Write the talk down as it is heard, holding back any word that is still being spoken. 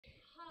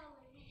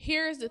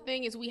Here's the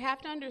thing is we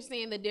have to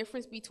understand the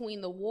difference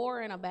between the war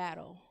and a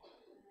battle.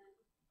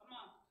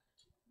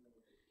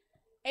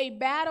 A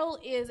battle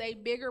is a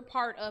bigger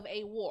part of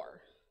a war.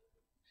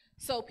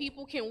 So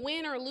people can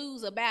win or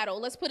lose a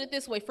battle. Let's put it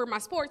this way for my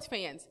sports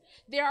fans.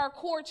 There are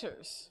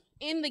quarters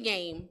in the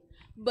game,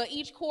 but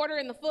each quarter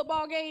in the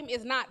football game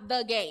is not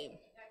the game.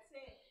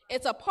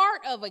 It's a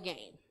part of a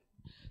game.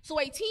 So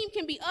a team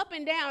can be up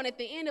and down at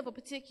the end of a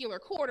particular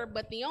quarter,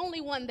 but the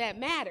only one that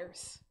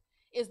matters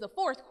is the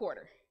fourth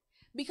quarter,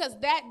 because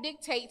that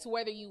dictates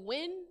whether you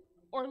win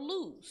or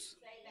lose.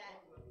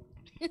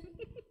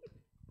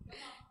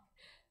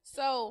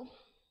 So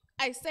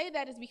I say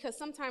that is because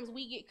sometimes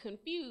we get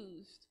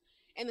confused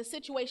in the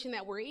situation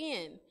that we're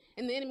in,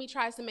 and the enemy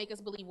tries to make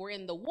us believe we're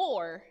in the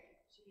war,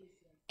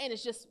 and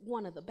it's just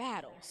one of the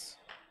battles.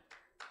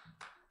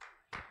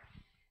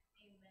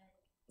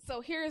 So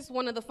here's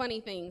one of the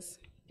funny things.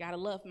 Gotta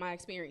love my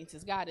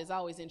experiences. God is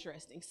always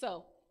interesting.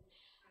 So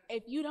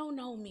if you don't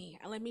know me,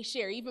 let me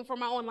share, even for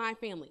my online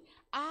family,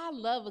 I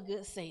love a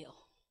good sale.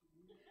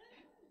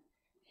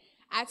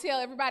 I tell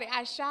everybody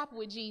I shop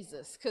with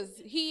Jesus because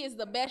he is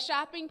the best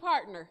shopping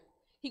partner.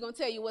 He gonna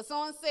tell you what's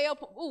on sale.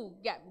 Ooh,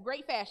 got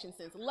great fashion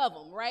sense. Love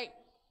him, right?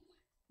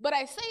 But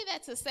I say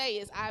that to say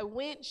is I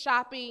went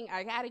shopping.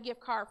 I got a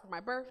gift card for my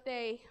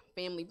birthday.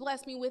 Family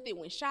blessed me with it,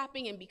 went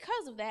shopping. And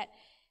because of that,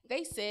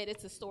 they said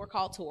it's a store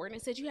called Torrid.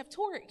 And it said you have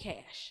Torrid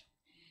cash.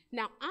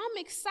 Now, I'm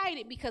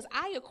excited because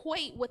I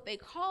equate what they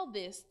call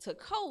this to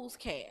Kohl's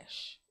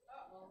cash.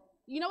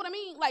 You know what I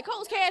mean? Like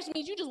Kohl's cash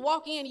means you just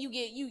walk in and you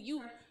get,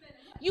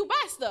 you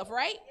buy stuff,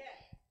 right?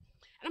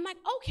 And I'm like,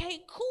 okay,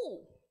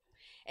 cool.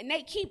 And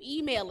they keep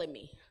emailing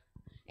me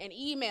and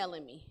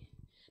emailing me.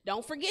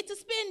 Don't forget to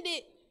spend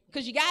it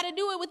because you got to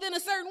do it within a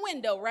certain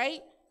window, right?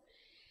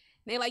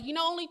 And they're like,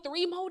 only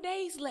 3 more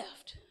days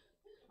left.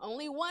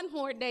 Only 1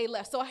 more day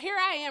left. So here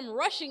I am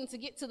rushing to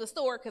get to the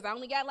store because I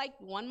only got like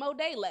 1 more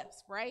day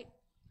left, right?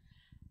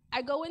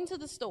 I go into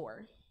the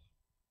store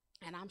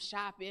and I'm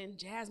shopping.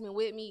 Jasmine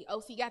with me.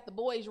 OC got the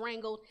boys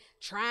wrangled,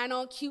 trying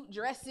on cute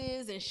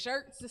dresses and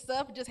shirts and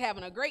stuff, just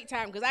having a great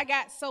time because I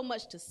got so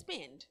much to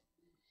spend.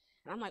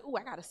 And I'm like,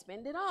 I got to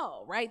spend it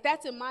all, right?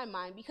 That's in my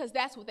mind because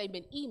that's what they've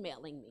been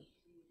emailing me.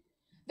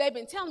 They've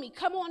been telling me,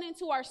 come on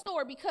into our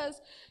store because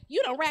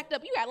you done racked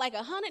up. You got like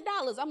 $100.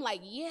 I'm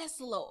like, yes,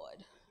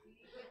 Lord.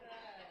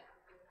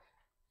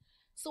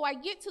 So I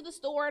get to the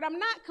store and I'm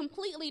not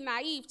completely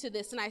naive to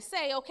this. And I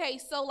say, okay,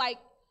 so like,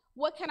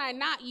 what can I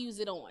not use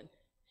it on?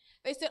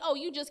 They said,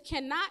 you just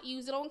cannot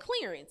use it on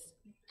clearance.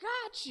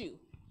 Got you.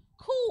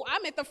 Cool.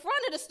 I'm at the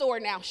front of the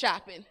store now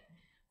shopping,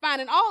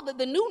 finding all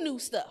the new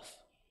stuff.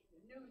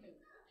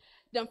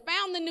 Done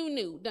found the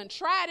new, done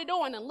tried it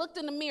on and looked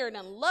in the mirror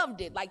and loved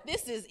it. Like,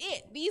 this is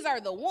it. These are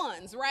the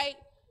ones, right?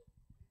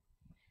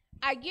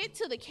 I get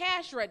to the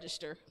cash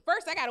register.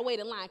 First, I got to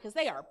wait in line because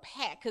they are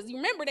packed. Because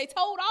remember, they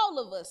told all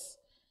of us,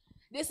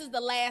 this is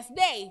the last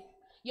day.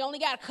 You only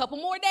got a couple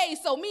more days.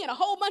 So me and a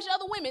whole bunch of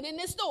other women in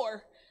this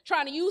store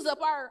trying to use up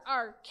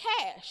our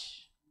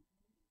cash.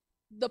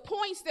 The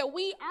points that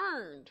we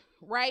earned,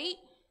 right?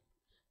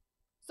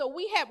 So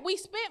we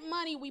spent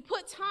money, we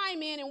put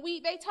time in, and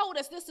they told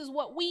us this is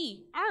what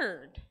we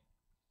earned.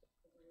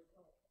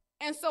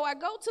 And so I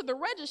go to the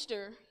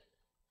register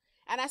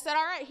and I said,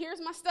 all right,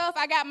 here's my stuff.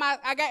 I got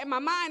in my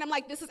mind, I'm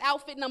like, this is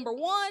outfit number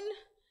 1.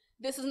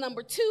 This is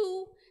number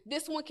 2.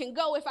 This one can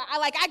go if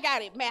I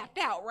got it mapped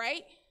out,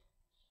 right?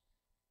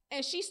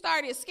 And she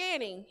started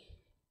scanning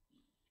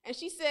and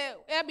she said,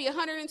 that'd be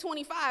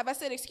 125. I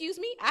said, excuse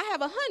me, I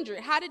have 100.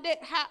 How did that,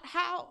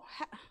 how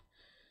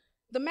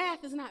the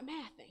math is not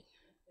mathing.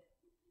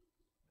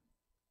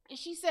 And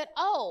she said,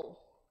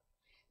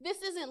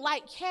 this isn't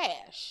like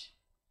cash.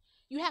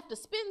 You have to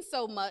spend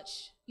so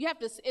much.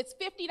 It's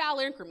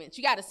 $50 increments.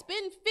 You got to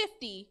spend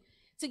 50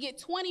 to get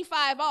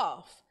 25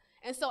 off.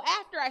 And so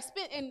after I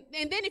spent, and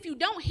then if you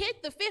don't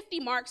hit the 50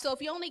 mark, so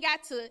if you only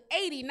got to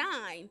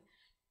 89,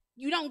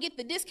 you don't get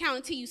the discount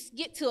until you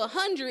get to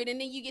 100,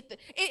 and then you get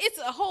it's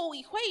a whole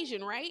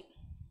equation, right?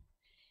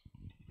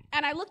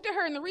 And I looked at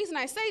her, and the reason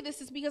I say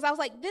this is because I was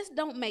like, this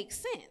don't make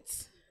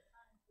sense.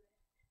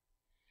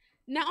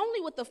 Not only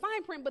with the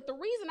fine print, but the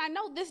reason I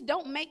know this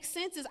don't make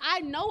sense is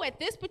I know at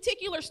this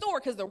particular store,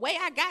 because the way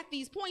I got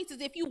these points is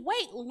if you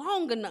wait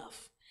long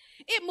enough,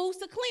 it moves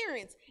to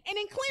clearance, and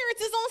then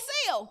clearance is on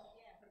sale.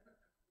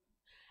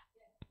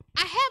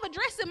 I have a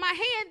dress in my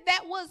hand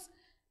that was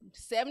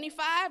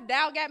 75,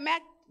 Dow got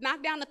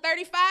knocked down to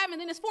 35, and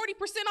then it's 40%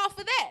 off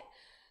of that.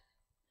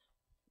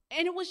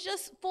 And it was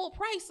just full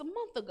price a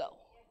month ago.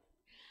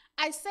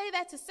 I say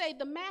that to say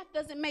the math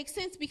doesn't make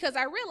sense because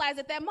I realized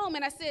at that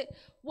moment, I said,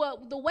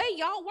 well, the way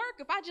y'all work,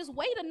 if I just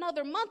wait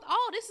another month,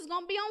 all this is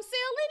going to be on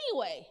sale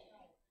anyway.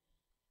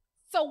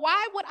 So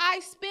why would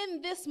I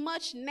spend this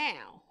much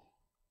now?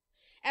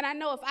 And I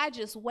know if I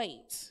just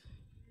wait,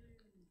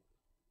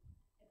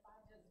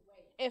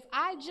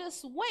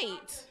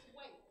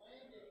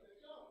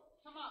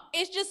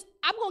 it's just,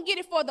 I'm going to get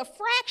it for the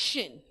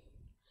fraction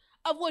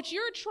of what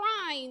you're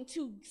trying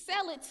to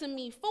sell it to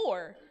me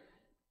for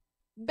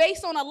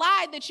based on a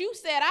lie that you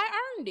said I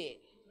earned it.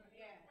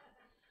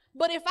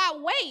 But if I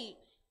wait,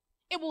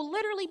 it will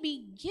literally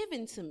be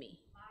given to me.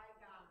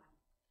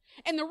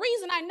 And the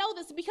reason I know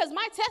this is because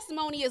my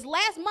testimony is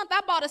last month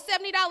I bought a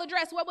 $70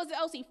 dress. What was it,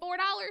 OC? $4?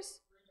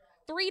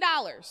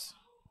 $3.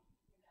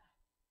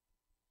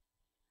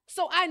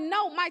 So I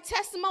know my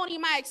testimony,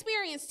 my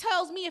experience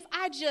tells me if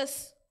I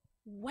just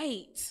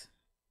wait.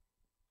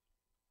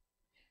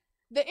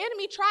 The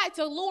enemy tried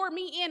to lure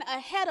me in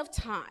ahead of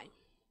time,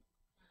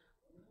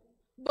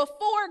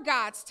 before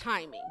God's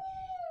timing,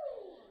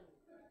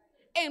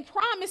 and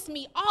promised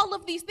me all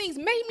of these things,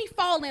 made me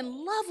fall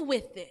in love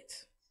with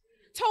it,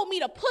 told me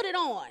to put it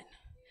on,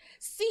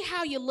 see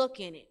how you look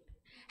in it.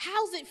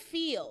 How's it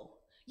feel?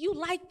 You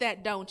like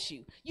that, don't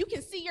you? You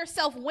can see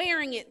yourself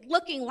wearing it,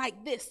 looking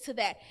like this to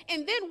that.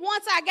 And then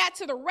once I got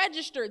to the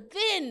register,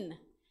 then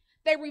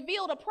they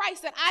revealed a price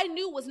that I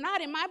knew was not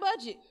in my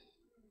budget.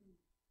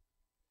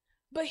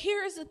 But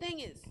here's the thing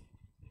is,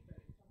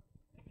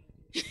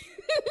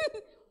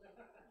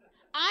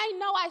 I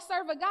know I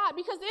serve a God,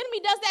 because the enemy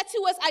does that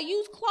to us. I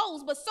use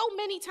clothes, but so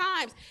many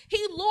times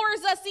he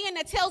lures us in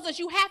and tells us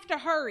you have to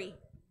hurry.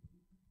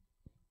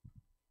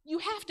 You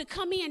have to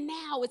come in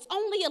now. It's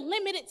only a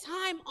limited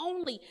time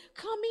only.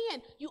 Come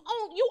in. You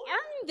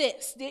earned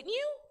this, didn't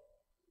you?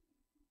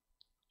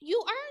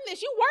 You earned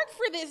this. You worked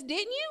for this,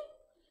 didn't you?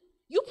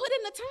 You put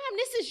in the time.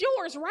 This is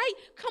yours, right?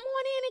 Come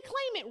on in and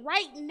claim it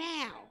right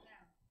now.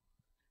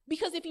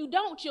 Because if you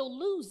don't, you'll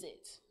lose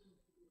it.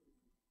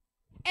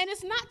 And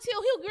it's not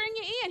till he'll bring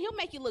you in. He'll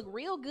make you look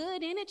real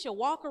good in it. You'll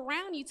walk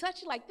around, you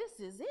touch it like, this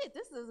is it.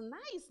 This is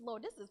nice,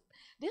 Lord. This is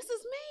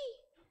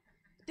me.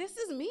 This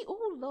is me.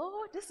 Oh,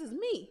 Lord, this is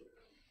me.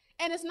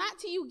 And it's not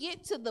till you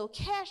get to the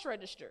cash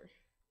register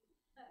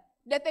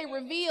that they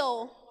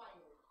reveal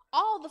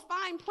all the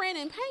fine print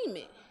and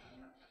payment.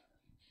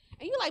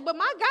 And you're like, but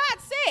my God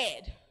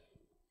said,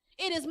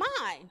 it is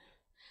mine.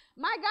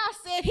 My God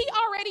said he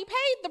already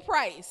paid the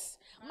price.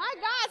 My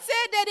God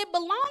said that it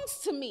belongs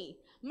to me.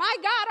 My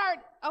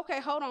God, okay,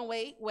 hold on,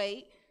 wait.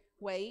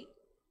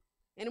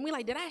 And we're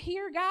like, did I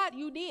hear God?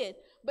 You did.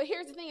 But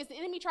here's the thing, is the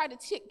enemy tried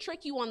to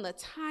trick you on the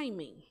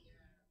timing.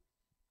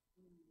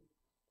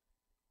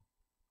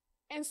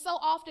 And so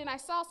often I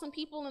saw some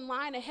people in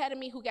line ahead of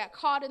me who got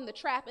caught in the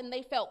trap, and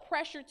they felt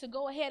pressured to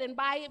go ahead and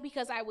buy it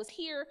because I was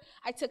here.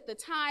 I took the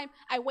time.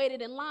 I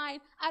waited in line.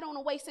 I don't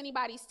want to waste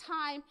anybody's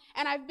time.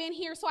 And I've been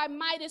here, so I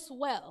might as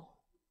well.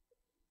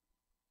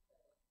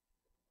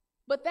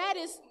 But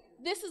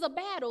this is a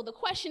battle. The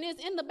question is,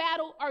 in the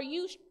battle,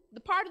 the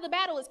part of the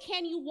battle is,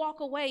 can you walk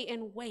away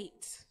and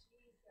wait?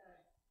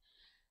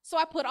 So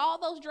I put all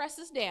those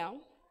dresses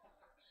down,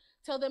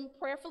 tell them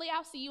prayerfully,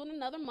 I'll see you in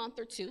another month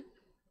or two.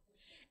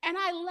 And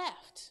I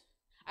left.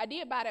 I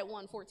did buy that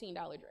one $14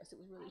 dress. It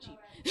was really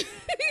cheap.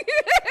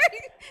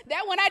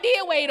 That one I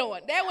did wait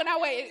on. That one I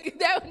waited.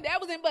 That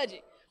was in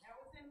budget.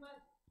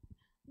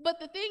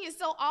 But the thing is,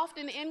 so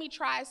often the enemy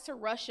tries to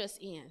rush us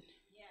in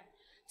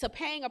to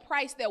paying a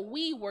price that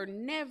we were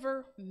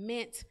never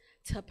meant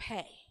to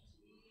pay,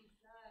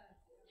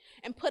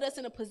 and put us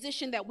in a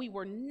position that we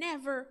were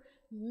never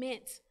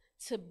meant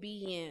to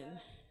be in,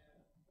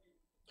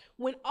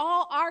 when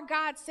all our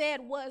God said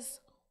was,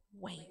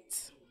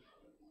 wait.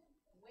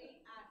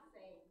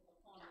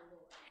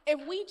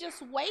 If we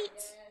just wait,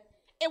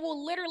 it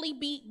will literally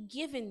be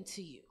given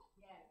to you.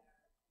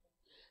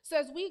 So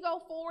as we go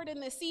forward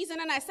in this season,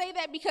 and I say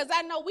that because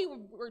I know we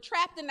were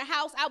trapped in the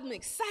house. I'm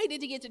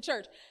excited to get to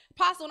church.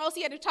 Apostle and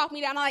OC had to talk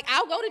me down. I'm like,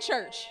 I'll go to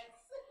church.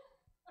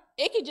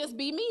 It could just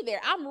be me there.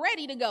 I'm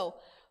ready to go.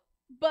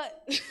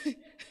 But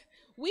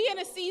we in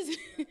a season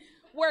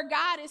where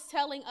God is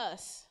telling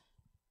us,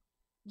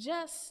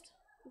 just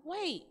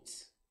wait.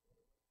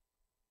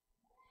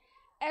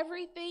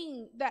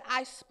 Everything that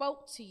I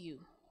spoke to you,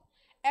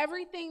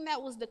 everything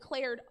that was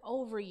declared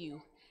over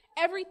you,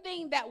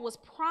 everything that was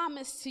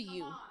promised to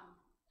you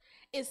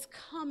is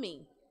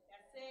coming.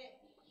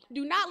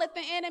 Do not let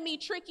the enemy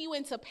trick you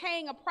into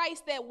paying a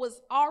price that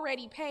was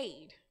already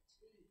paid.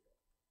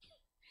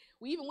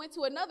 We even went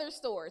to another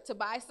store to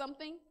buy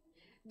something.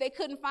 They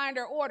couldn't find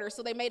our order,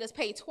 so they made us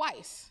pay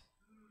twice.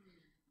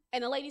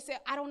 And the lady said,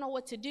 I don't know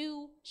what to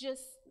do.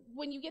 Just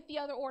when you get the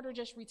other order,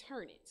 just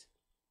return it.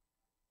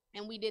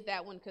 And we did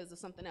that one because of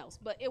something else.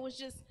 But it was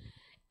just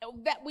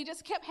that we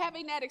just kept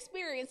having that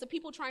experience of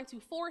people trying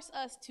to force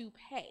us to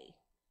pay.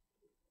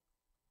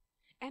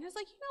 And it's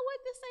like, you know what?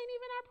 This ain't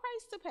even our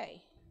price to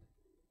pay.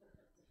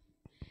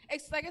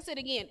 It's like I said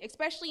again,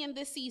 especially in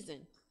this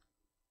season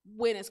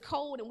when it's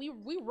cold and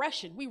we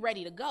rushing, we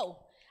ready to go.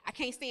 I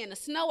can't stay in the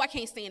snow. I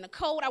can't stay in the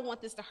cold. I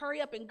want this to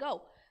hurry up and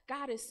go.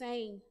 God is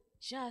saying,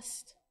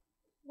 just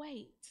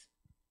wait.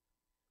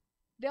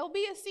 There'll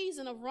be a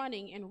season of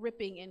running and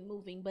ripping and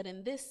moving, but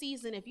in this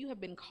season, if you have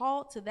been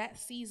called to that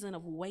season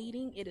of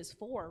waiting, it is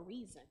for a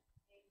reason.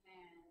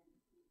 Amen.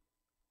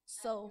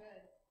 So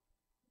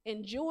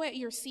enjoy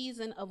your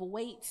season of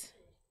wait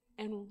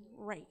and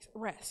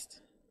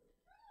rest.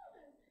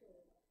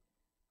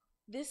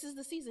 This is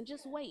the season.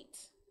 Just wait.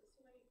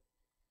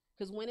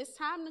 Because when it's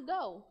time to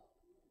go,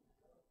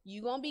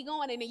 you're going to be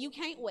going and then you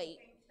can't wait.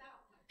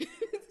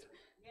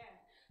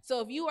 So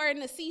if you are in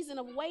the season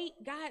of wait,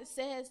 God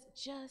says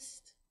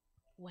just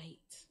wait.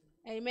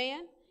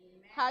 Amen.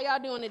 How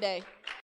y'all doing today?